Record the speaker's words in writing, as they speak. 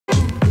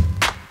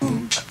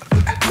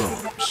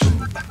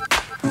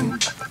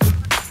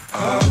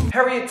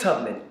Harriet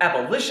Tubman,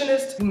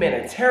 abolitionist,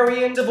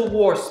 humanitarian, Civil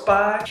War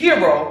spy,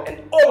 hero, and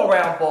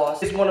all-around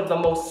boss, is one of the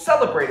most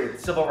celebrated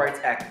civil rights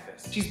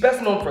activists. She's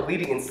best known for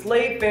leading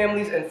enslaved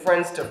families and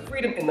friends to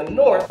freedom in the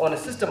North on a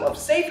system of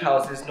safe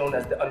houses known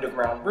as the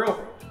Underground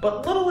Railroad.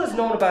 But little is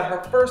known about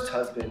her first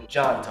husband,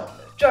 John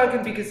Tubman. John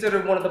can be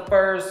considered one of the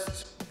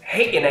first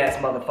hating-ass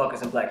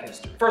motherfuckers in Black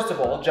history. First of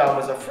all, John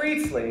was a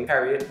freed slave,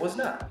 Harriet was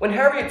not. When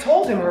Harriet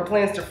told him her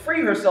plans to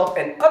free herself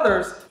and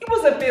others, he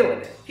wasn't feeling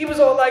it. He was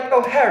all like,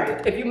 oh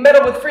Harriet, if you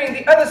meddle with freeing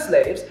the other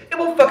slaves, it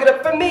will fuck it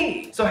up for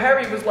me. So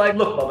Harriet was like,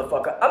 look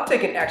motherfucker, I'm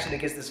taking action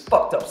against this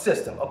fucked up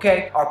system,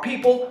 okay? Our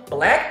people,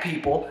 Black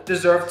people,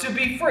 deserve to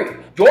be free.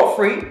 You're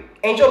free.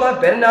 Ain't your life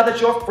better now that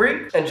you're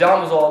free? And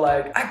John was all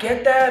like, I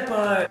get that,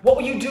 but what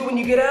will you do when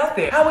you get out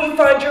there? How will you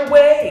find your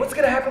way? What's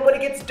gonna happen when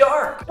it gets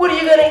dark? What are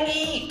you gonna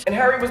eat? And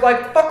Harry was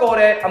like, fuck all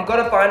that, I'm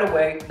gonna find a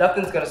way.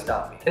 Nothing's gonna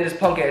stop me. And this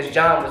punk ass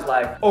John was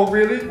like, oh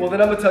really? Well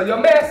then I'm gonna tell your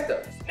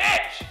master.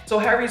 Snatch! So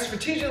Harry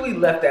strategically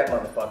left that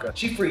motherfucker.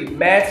 She freed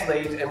mad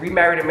slaves and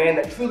remarried a man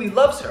that truly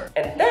loves her.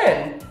 And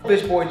then,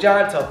 bitch boy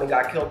John Tubman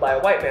got killed by a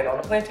white man on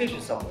a plantation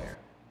somewhere.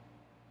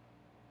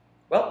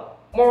 Well,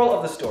 moral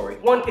of the story.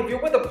 1, if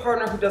you're with a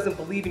partner who doesn't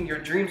believe in your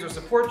dreams or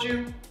support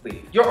you,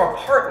 leave. You're a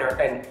partner,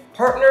 and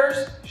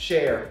partners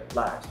share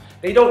lives.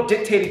 They don't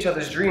dictate each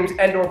other's dreams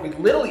and or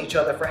belittle each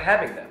other for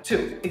having them.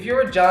 2, if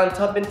you're a John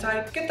Tubman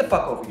type, get the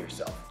fuck over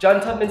yourself.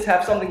 John Tubmans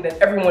have something that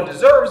everyone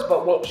deserves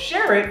but won't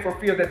share it for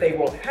fear that they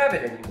won't have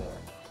it anymore.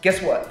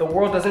 Guess what? The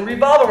world doesn't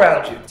revolve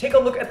around you. Take a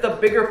look at the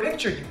bigger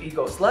picture, you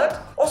ego slut.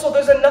 Also,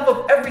 there's enough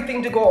of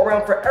everything to go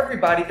around for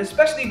everybody,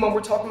 especially when we're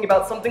talking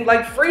about something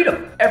like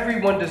freedom.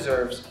 Everyone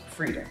deserves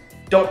freedom.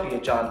 Don't be a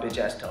John bitch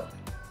ass Tubman.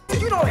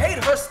 You don't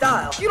hate her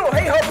style. You don't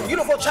hate her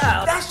beautiful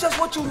child. That's just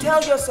what you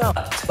tell yourself.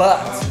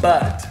 But,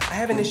 I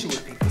have an issue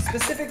with people,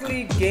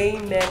 specifically gay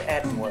men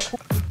at work.